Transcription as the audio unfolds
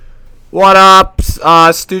What up?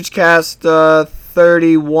 Stoochcast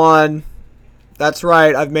 31. That's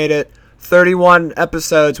right, I've made it 31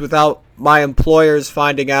 episodes without my employers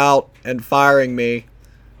finding out and firing me.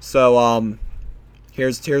 So,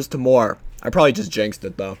 here's to more. I probably just jinxed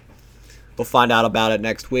it, though. They'll find out about it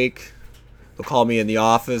next week. They'll call me in the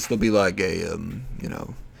office. They'll be like, hey,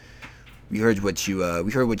 we heard what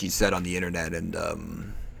you said on the internet, and,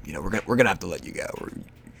 we're gonna have to let you go. We're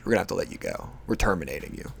gonna have to let you go. We're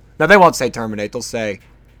terminating you. Now, they won't say terminate. They'll just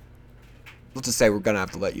say we're going to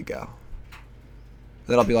have to let you go.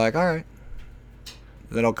 Then I'll be like, all right.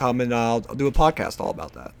 Then I'll come and I'll do a podcast all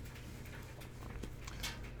about that.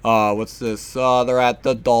 What's this? They're at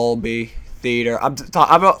the Dolby Theater. I'm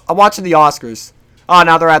watching the Oscars.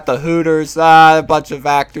 Now they're at the Hooters. A bunch of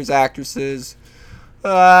actors, actresses.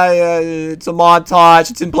 It's a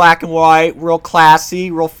montage. It's in black and white. Real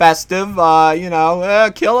classy, real festive.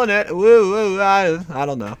 Killing it. Woo. I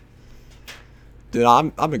don't know. Dude,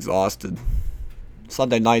 I'm exhausted.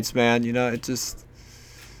 Sunday nights, man. It's just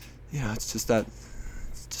that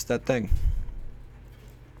thing.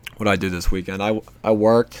 What did I do this weekend? I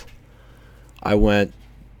worked. I went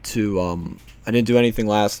to I didn't do anything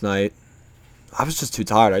last night. I was just too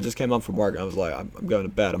tired. I just came home from work and I was like, I'm going to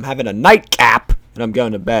bed. I'm having a nightcap and I'm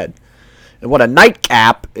going to bed. And what a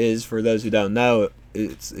nightcap is, for those who don't know,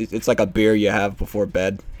 it's like a beer you have before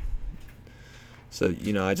bed. So,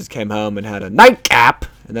 I just came home and had a nightcap,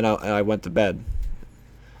 and then I went to bed.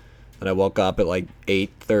 And I woke up at like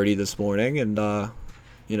 8:30 this morning and,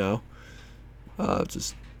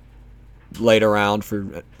 just laid around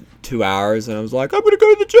for 2 hours, and I was like, I'm going to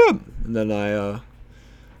go to the gym. And then I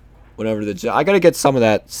went over to the gym. I got to get some of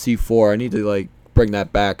that C4. I need to, bring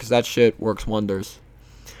that back, because that shit works wonders.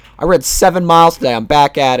 I ran 7 miles today. I'm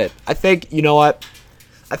back at it. I think, you know what?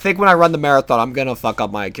 I think when I run the marathon, I'm going to fuck up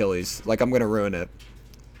my Achilles. I'm going to ruin it.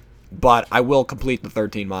 But I will complete the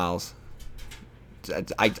 13 miles.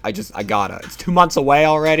 I gotta. It's 2 months away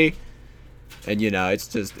already. And,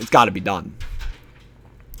 it's got to be done.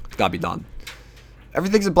 It's got to be done.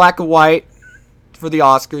 Everything's in black and white for the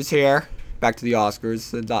Oscars here. Back to the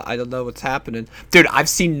Oscars. And I don't know what's happening. Dude, I've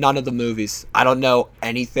seen none of the movies. I don't know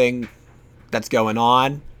anything that's going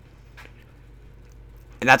on.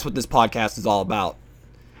 And that's what this podcast is all about.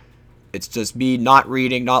 It's just me not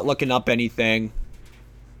reading, not looking up anything,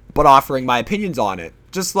 but offering my opinions on it.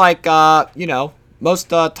 Just like, most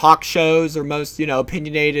talk shows or most,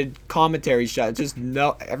 opinionated commentary shows. Just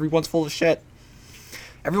everyone's full of shit.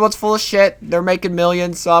 Everyone's full of shit. They're making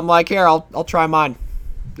millions, so I'm like, here, I'll try mine.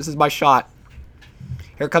 This is my shot.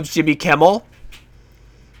 Here comes Jimmy Kimmel.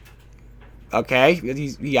 Okay,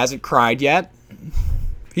 he hasn't cried yet.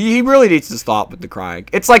 He really needs to stop with the crying.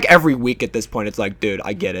 It's like every week at this point. It's like, dude,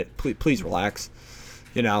 I get it. Please relax.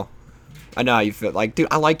 I know how you feel. Like, dude,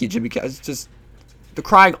 I like you, Jimmy. It's just the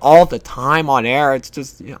crying all the time on air. It's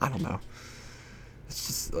just, I don't know. It's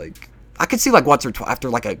just like, I could see once or twice after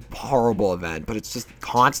a horrible event, but it's just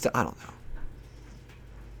constant. I don't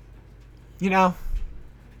know.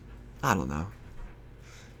 I don't know.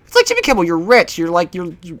 It's like, Jimmy Kimmel, you're rich. You're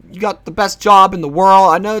you got the best job in the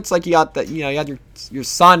world. I know it's like you got you had your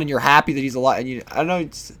son and you're happy that he's alive. And I don't know.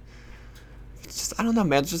 It's just, I don't know,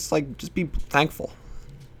 man. It's just just be thankful.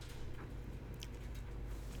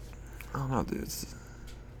 I don't know, dude.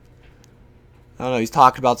 I don't know. He's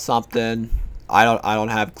talking about something. I don't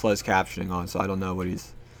have closed captioning on, so I don't know what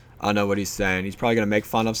he's saying. He's probably gonna make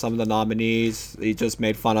fun of some of the nominees. He just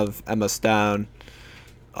made fun of Emma Stone.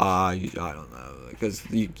 I don't know. Because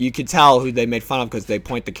you can tell who they made fun of because they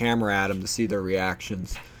point the camera at them to see their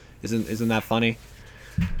reactions. Isn't that funny?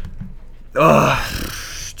 Ugh.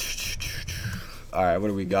 All right, what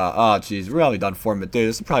do we got? Oh, jeez, we're only done 4 minutes. Dude,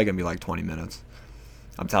 this is probably gonna be 20 minutes.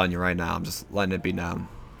 I'm telling you right now. I'm just letting it be known.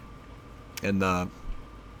 And the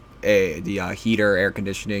heater, air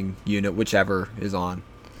conditioning unit, whichever is on.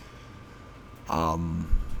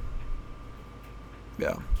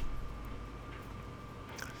 Yeah.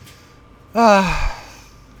 I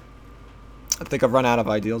think I've run out of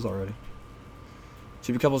ideals already.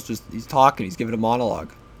 Jimmy Kimmel's he's talking. He's giving a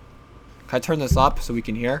monologue. Can I turn this up so we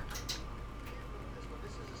can hear?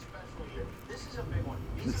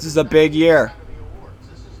 This is a big year.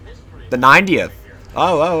 The 90th.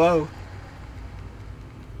 Oh.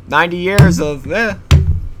 90 years of, We're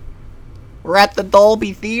at the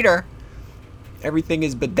Dolby Theater. Everything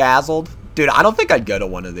is bedazzled. Dude, I don't think I'd go to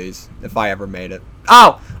one of these if I ever made it.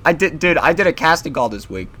 Oh, I did a casting call this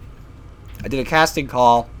week. I did a casting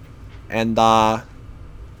call, and yeah,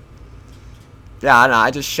 I don't know, I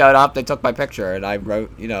just showed up. They took my picture, and I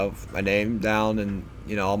wrote, my name down, and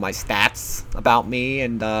all my stats about me,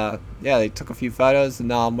 and yeah, they took a few photos, and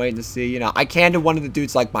now I'm waiting to see. I canned one of the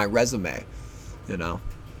dudes like my resume,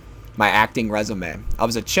 my acting resume. I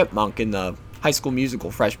was a chipmunk in the High School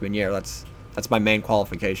Musical freshman year. That's my main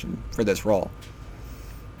qualification for this role.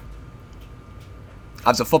 I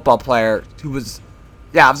was a football player who the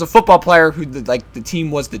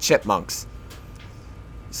team was the Chipmunks.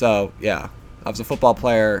 So yeah, I was a football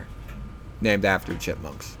player named after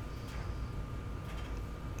Chipmunks.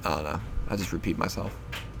 I don't know. I just repeat myself.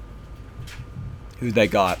 Who they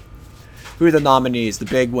got? Who are the nominees? The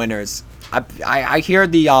big winners. I hear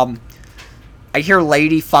I hear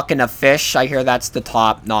Lady Fucking a Fish. I hear that's the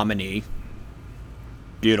top nominee.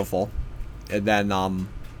 Beautiful. And then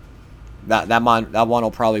that one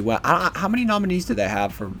will probably win. How many nominees do they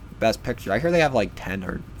have for Best Picture? I hear they have like 10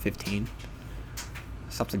 or 15.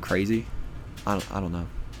 Something crazy. I don't know.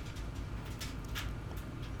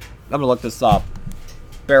 I'm gonna look this up.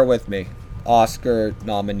 Bear with me. Oscar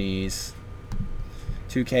nominees.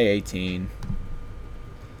 2K18.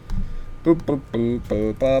 Boop boop boop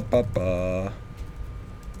boop ba ba ba.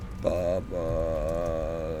 Ba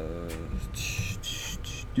ba.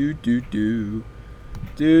 Do do do.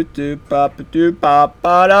 Do do ba ba do ba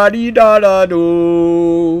ba da dee da da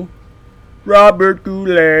do. Robert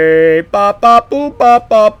Goulet. Ba ba boo ba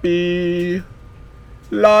ba bee.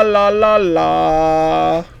 La la la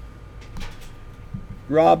la.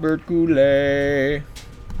 Robert Goulet.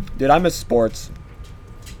 Dude, I miss sports.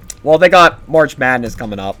 Well, they got March Madness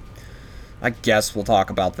coming up. I guess we'll talk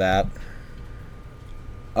about that.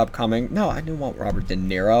 Upcoming. No, I didn't want Robert De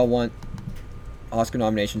Niro. I want Oscar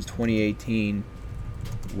nominations 2018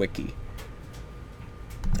 wiki.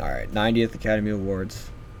 Alright, 90th Academy Awards.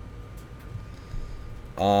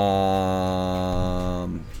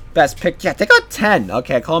 Best Pick. Yeah, they got 10.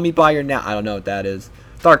 Okay, Call Me By Your Name. I don't know what that is.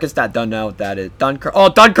 Darkest That. Don't know what that is. Dunkirk. Oh,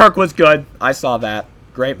 Dunkirk was good. I saw that.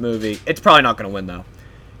 Great movie. It's probably not going to win, though.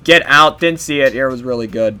 Get Out. Didn't see it. It was really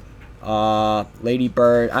good. Lady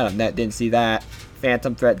Bird. I don't know. Didn't see that.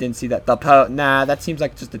 Phantom Threat. Didn't see that. Nah, that seems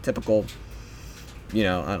like just a typical, I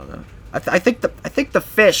don't know. I think the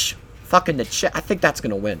fish fucking the chick. I think that's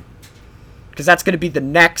going to win. Because that's going to be the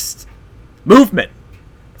next movement.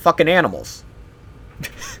 Fucking animals.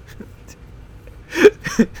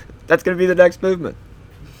 That's going to be the next movement.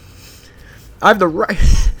 I have the right.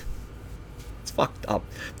 It's fucked up.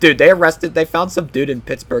 Dude, they found some dude in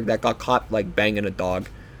Pittsburgh that got caught, like, banging a dog.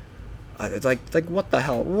 It's like what the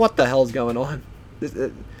hell? What the hell's going on?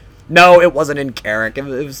 No, it wasn't in Carrick. It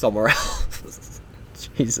was somewhere else.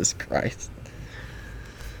 Jesus Christ.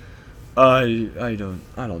 I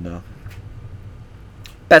don't know.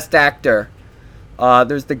 Best Actor.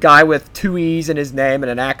 There's the guy with 2 E's in his name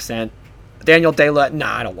and an accent. Daniel Day-Lewis.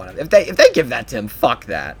 Nah, I don't want him. If they give that to him, fuck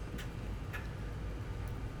that.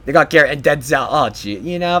 They got Gary and Denzel. Oh,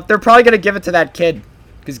 gee. They're probably going to give it to that kid.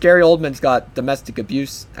 Because Gary Oldman's got domestic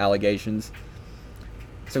abuse allegations.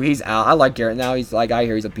 So he's out. I like Gary. Now he's like, I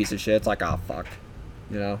hear he's a piece of shit. It's like, oh, fuck.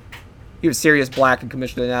 He was Sirius Black and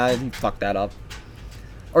Commissioner. Now he fucked that up.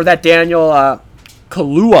 Or that Daniel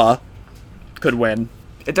Kaluuya could win.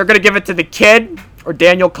 If they're going to give it to the kid or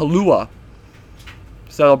Daniel Kaluuya.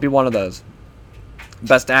 So it'll be one of those.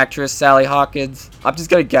 Best Actress, Sally Hawkins. I'm just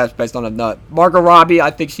going to guess based on a nut. Margot Robbie, I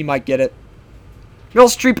think she might get it. Meryl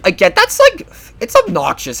Streep, again, that's like, it's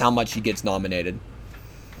obnoxious how much she gets nominated.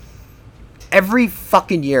 Every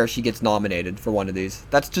fucking year she gets nominated for one of these.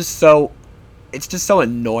 It's just so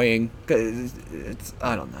annoying.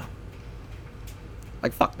 I don't know.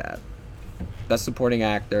 Like, fuck that. Best Supporting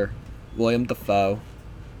Actor, William Dafoe.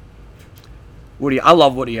 I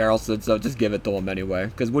love Woody Harrelson, so just give it to him anyway.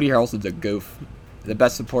 Because Woody Harrelson's a goof. The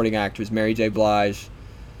Best Supporting Actress, Mary J. Blige,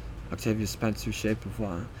 Octavia Spencer, Shape of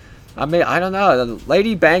Water. I mean, I don't know. The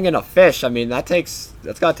lady banging a fish, I mean, that's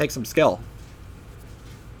gotta take some skill.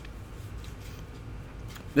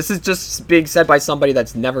 This is just being said by somebody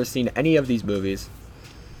that's never seen any of these movies.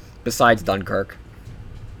 Besides Dunkirk.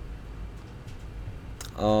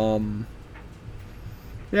 Yeah.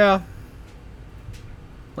 I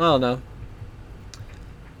don't know.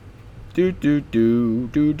 I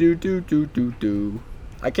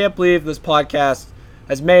can't believe this podcast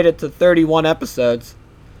has made it to 31 episodes.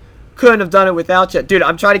 Couldn't have done it without you. Dude,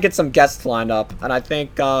 I'm trying to get some guests lined up. And I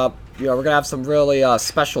think, we're going to have some really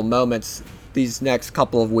special moments these next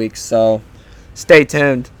couple of weeks. So, stay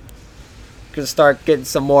tuned. Going to start getting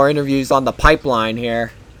some more interviews on the pipeline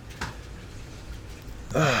here.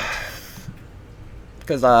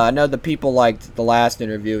 Because I know the people liked the last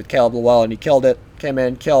interview with Caleb Llewellyn. He killed it. Came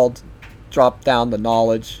in, killed, dropped down the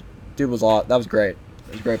knowledge. Dude was that was great.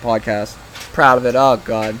 It was a great podcast. Proud of it. Oh,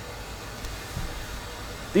 God.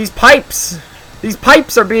 These pipes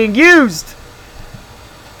are being used.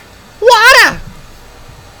 Water.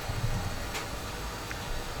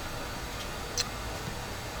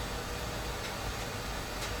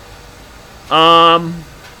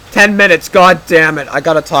 10 minutes. God damn it. I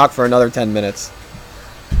gotta talk for another 10 minutes.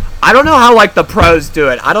 I don't know how, like, the pros do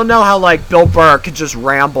it. I don't know how, like, Bill Burr could just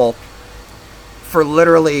ramble for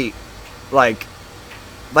literally, like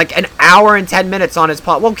an hour and 10 minutes on his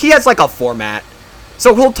pod. Well, he has, like, a format.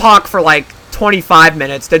 So he'll talk for, like, 25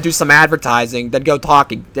 minutes, then do some advertising, then go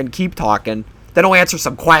talking, then keep talking. Then he'll answer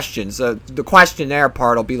some questions. The questionnaire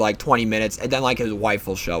part will be, like, 20 minutes, and then, like, his wife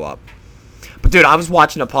will show up. But, dude, I was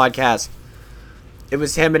watching a podcast. It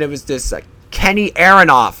was him, and it was this, like, Kenny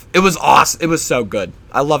Aronoff. It was awesome. It was so good.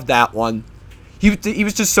 I loved that one. He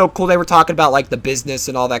was just so cool. They were talking about, like, the business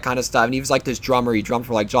and all that kind of stuff. And he was, like, this drummer. He drummed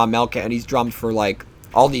for, like, John Mellencamp. And he's drummed for, like,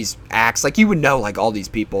 all these acts. Like, you would know, like, all these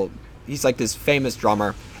people. He's, like, this famous drummer.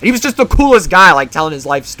 And he was just the coolest guy, like, telling his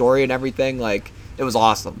life story and everything. Like, it was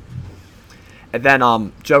awesome. And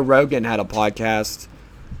then Joe Rogan had a podcast.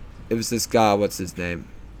 It was this guy. What's his name?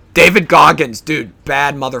 David Goggins. Dude,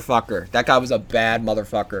 bad motherfucker. That guy was a bad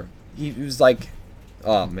motherfucker. He was like,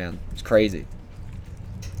 oh man, it's crazy.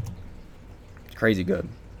 It's crazy good.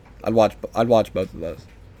 I'd watch both of those.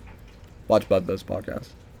 Watch both of those podcasts,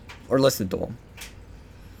 or listen to them.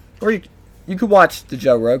 Or you could watch the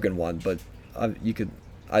Joe Rogan one, but you can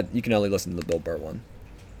only listen to the Bill Burr one.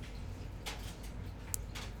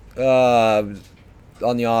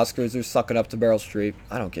 On the Oscars, they're sucking up to Meryl Streep.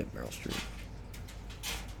 I don't get Meryl Streep.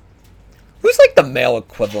 Who's like the male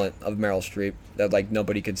equivalent of Meryl Streep that like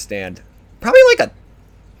nobody could stand? Probably like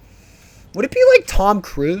would it be like Tom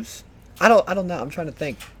Cruise? I don't know. I'm trying to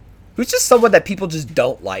think. Who's just someone that people just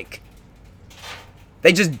don't like?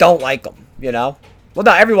 They just don't like them, you know? Well,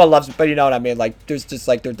 not everyone loves them, but you know what I mean? Like, there's just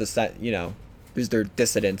like their dissent, you know? There's their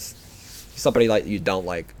dissidents. Somebody like you don't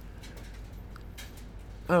like.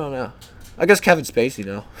 I don't know. I guess Kevin Spacey,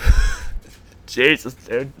 no. Jesus,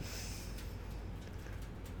 dude.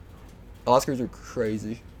 Oscars are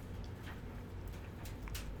crazy.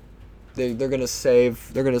 They're gonna save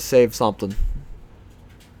something.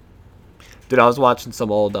 Dude, I was watching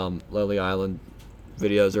some old Lily Island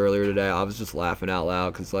videos earlier today. I was just laughing out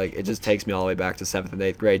loud because like it just takes me all the way back to 7th and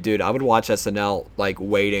 8th grade. Dude, I would watch SNL like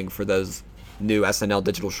waiting for those new SNL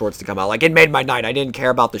digital shorts to come out. Like, it made my night. I didn't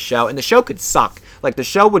care about the show, and the show could suck. Like, the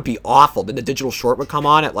show would be awful. Then the digital short would come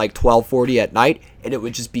on at like 12:40 at night, and it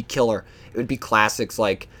would just be killer. It would be classics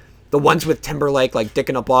like the ones with Timberlake, like Dick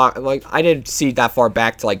in a Box. Like, I didn't see that far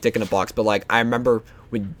back to like Dick in a Box, but like I remember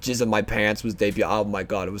when Jizz in My Pants was debut. Oh my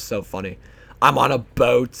god, it was so funny. I'm on a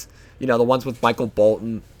boat. You know, the ones with Michael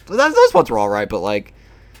Bolton. Those ones were alright, but like,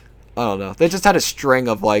 I don't know. They just had a string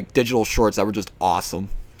of like digital shorts that were just awesome.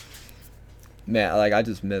 Man, like, I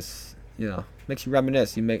just miss, you know, makes you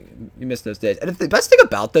reminisce. You miss those days. And the best thing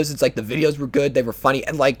about those is like the videos were good, they were funny,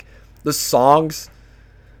 and like the songs,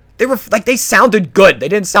 they were like, they sounded good. They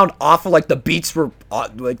didn't sound awful. Like the beats were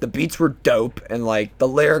dope, and like the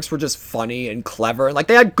lyrics were just funny and clever, and like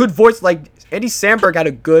they had good voice. Like Andy Samberg had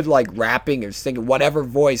a good like rapping or singing whatever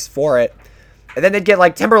voice for it, and then they'd get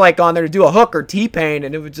like Timberlake on there to do a hook or T-Pain,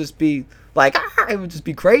 and it would just be like, it would just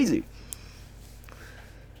be crazy.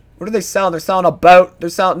 What are they selling? They're selling a boat. They're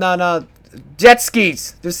selling no jet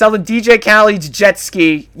skis. They're selling DJ Khaled's jet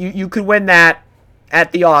ski. You could win that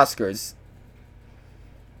at the Oscars.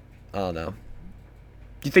 I don't know.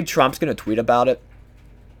 Do you think Trump's gonna tweet about it?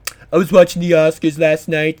 I was watching the Oscars last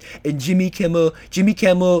night, and Jimmy Kimmel,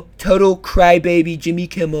 total crybaby Jimmy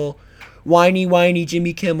Kimmel, whiny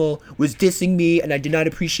Jimmy Kimmel was dissing me, and I did not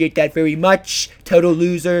appreciate that very much. Total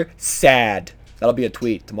loser, sad. That'll be a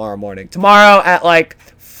tweet tomorrow morning. Tomorrow at like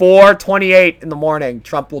 4:28 in the morning,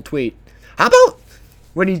 Trump will tweet. How about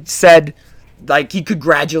when he said, like, he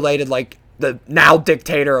congratulated, like, the now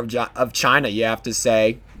dictator of China, you have to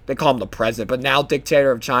say. They call him the president, but now dictator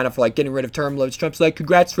of China for, like, getting rid of term limits. Trump's like,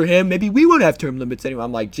 congrats for him. Maybe we won't have term limits anymore.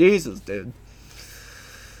 I'm like, Jesus, dude.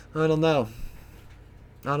 I don't know.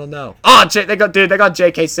 Oh, they got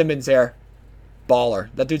J.K. Simmons here. Baller.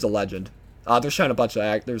 That dude's a legend. They're showing a bunch of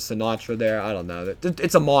actors. There's Sinatra there. I don't know.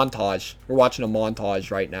 It's a montage. We're watching a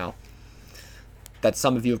montage right now that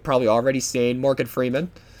some of you have probably already seen. Morgan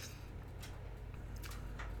Freeman.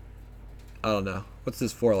 I don't know. What's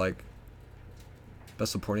this for? Like,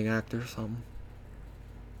 best supporting actor or something?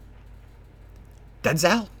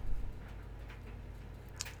 Denzel?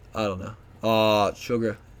 I don't know.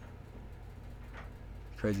 Sugar.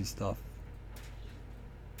 Crazy stuff.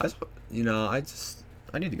 I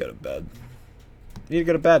need to go to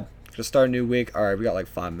bed. Just start a new week. Alright, we got like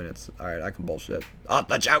 5 minutes. Alright, I can bullshit. Oh,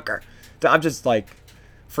 the Joker. I'm just like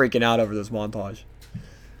freaking out over this montage.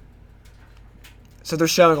 So they're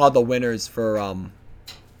showing all the winners for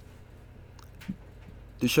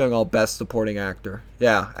they're showing all best supporting actor.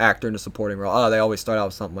 Yeah, actor in a supporting role. Oh, they always start out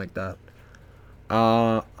with something like that.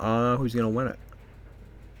 Who's gonna win it?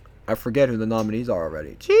 I forget who the nominees are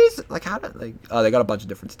already. Jeez, like how did like? Oh, they got a bunch of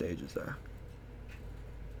different stages there.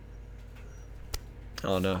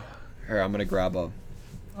 Oh no. Here, I'm gonna grab a.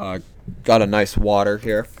 Got a nice water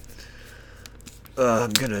here.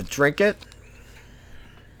 I'm gonna drink it.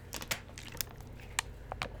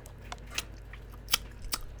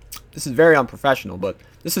 This is very unprofessional, but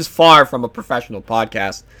this is far from a professional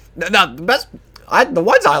podcast. Now, the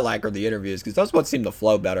ones I like are the interviews because those ones seem to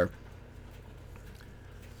flow better.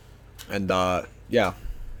 And yeah,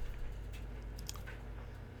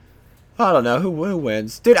 I don't know who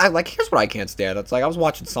wins, dude. Here's what I can't stand. It's like I was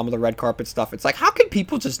watching some of the red carpet stuff. It's like how can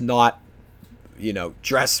people just not,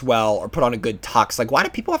 dress well or put on a good tux? Like why do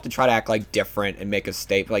people have to try to act like different and make a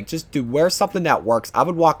statement? Like just wear something that works. I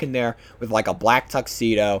would walk in there with like a black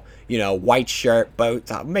tuxedo, white shirt, bow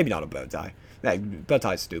tie. Maybe not a bow tie. That bow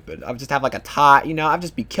tie's stupid. I would just have like a tie. I'd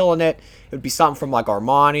just be killing it. It would be something from like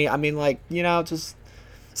Armani. I mean, like just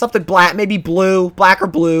something black, maybe blue, black or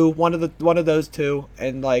blue, one of those two,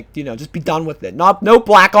 and like just be done with it. No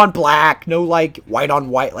black on black, no like white on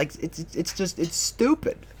white. Like it's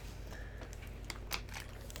stupid.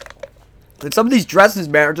 And some of these dresses,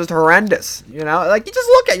 man, are just horrendous. Like you just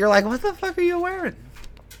look at, it, you're like, what the fuck are you wearing?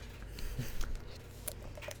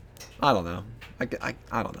 I don't know. I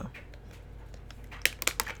don't know.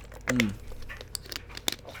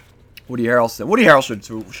 Woody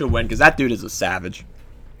Harrelson should win because that dude is a savage.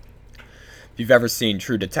 If you've ever seen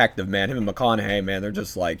True Detective, man, him and McConaughey, man, they're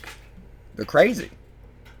just like, they're crazy.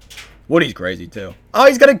 Woody's crazy too. Oh,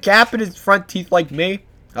 he's got a gap in his front teeth like me.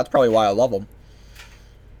 That's probably why I love him.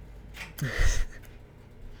 Is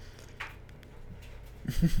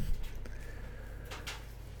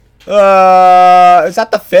that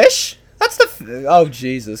the fish? That's the oh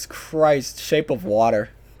Jesus Christ, Shape of Water.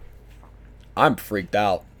 I'm freaked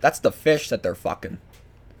out. That's the fish that they're fucking.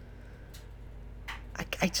 I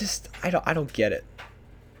don't get it.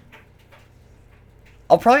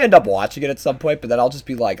 I'll probably end up watching it at some point, but then I'll just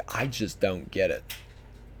be like, I just don't get it.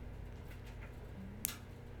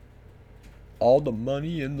 All the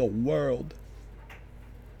money in the world.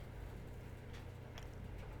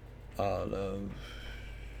 I don't know.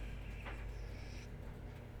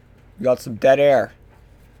 We got some dead air.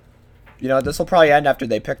 This will probably end after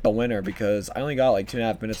they pick the winner because I only got like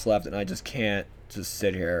 2.5 minutes left and I just can't just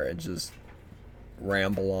sit here and just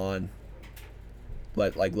ramble on.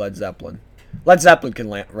 Like Led Zeppelin. Led Zeppelin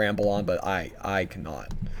can ramble on, but I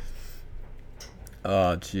cannot.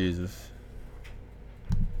 Oh, Jesus.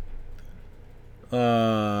 Who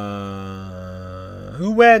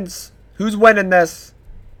wins? Who's winning this?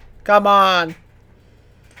 Come on.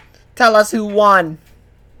 Tell us who won.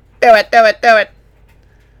 Do it, do it, do it.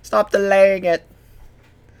 Stop delaying it.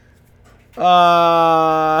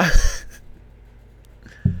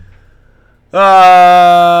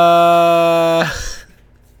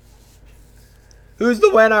 Who's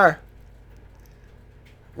the winner?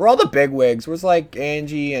 We're all the bigwigs. Where's like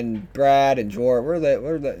Angie and Brad and George?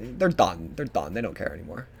 They're done. They're done. They don't care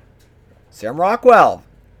anymore. Sam Rockwell.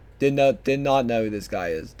 Did not know who this guy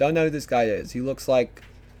is. Don't know who this guy is. He looks like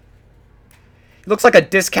a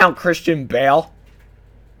discount Christian Bale.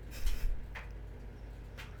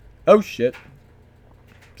 Oh shit.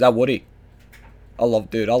 Is that Woody? I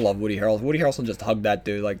love Woody Harrelson. Woody Harrelson just hugged that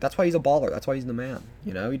dude. Like, that's why he's a baller. That's why he's the man.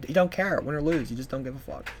 He don't care. Win or lose. He just don't give a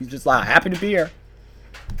fuck. He's just like, happy to be here.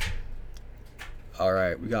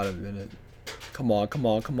 Alright, we got a minute. Come on.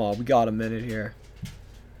 We got a minute here.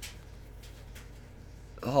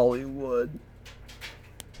 Hollywood.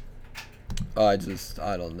 I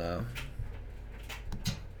don't know.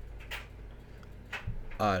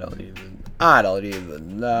 I don't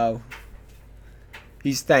even know.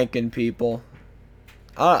 He's thanking people.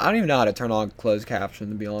 I don't even know how to turn on closed caption,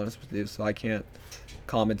 to be honest with you, so I can't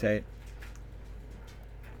commentate.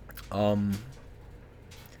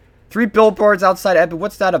 3 billboards outside Ebbing.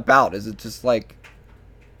 What's that about? Is it just like,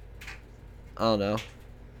 I don't know.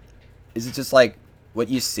 Is it just like what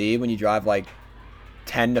you see when you drive like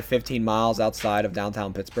 10 to 15 miles outside of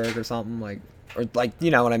downtown Pittsburgh or something? Like, or like,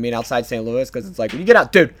 you know what I mean, outside St. Louis? Because it's like when you get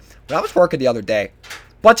out, dude, when I was working the other day,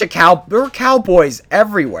 there were cowboys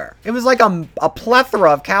everywhere. It was like a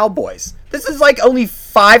plethora of cowboys. This is like only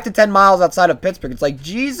 5 to 10 miles outside of Pittsburgh. It's like,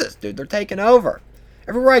 Jesus, dude, they're taking over.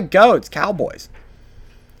 Everywhere I go, it's cowboys.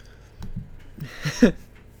 Just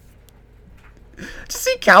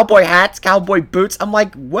see cowboy hats, cowboy boots. I'm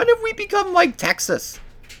like, when have we become like Texas?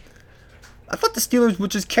 I thought the Steelers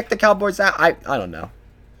would just kick the Cowboys out. I don't know.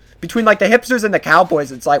 Between like the hipsters and the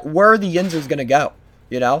Cowboys, it's like, where are the Yinzers gonna go?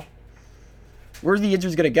 You know? Where are the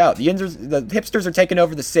Yinzers gonna go? The hipsters are taking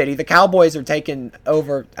over the city. The Cowboys are taking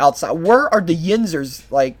over outside. Where are the Yinzers?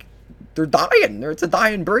 Like, they're dying. It's a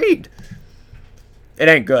dying breed. It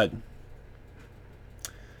ain't good.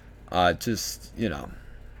 Just, you know.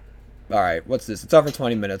 Alright, what's this? It's over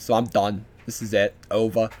 20 minutes, so I'm done. This is it.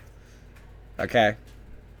 Over. Okay?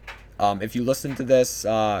 If you listen to this,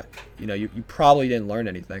 you know, you probably didn't learn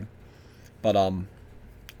anything. But,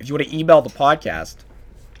 if you want to email the podcast,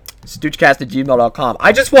 stoochcast@gmail.com.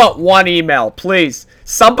 I just want one email, please.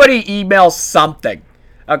 Somebody email something.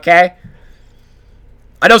 Okay?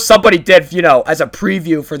 I know somebody did, you know, as a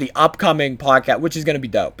preview for the upcoming podcast, which is going to be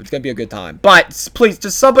dope. It's going to be a good time. But please,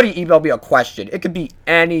 just somebody email me a question. It could be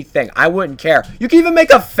anything. I wouldn't care. You can even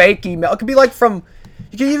make a fake email. It could be like you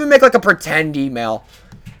can even make like a pretend email.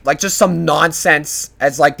 Like just some nonsense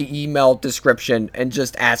as like the email description and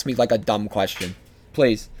just ask me like a dumb question.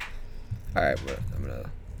 Please. All right,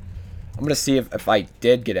 I'm gonna see if I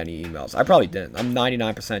did get any emails. I probably didn't. I'm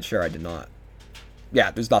 99% sure I did not. Yeah,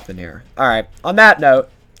 there's nothing here. All right. On that note,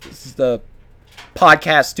 this is the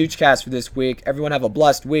podcast, Stoochcast, for this week. Everyone have a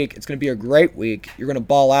blessed week. It's going to be a great week. You're going to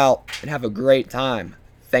ball out and have a great time.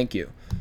 Thank you.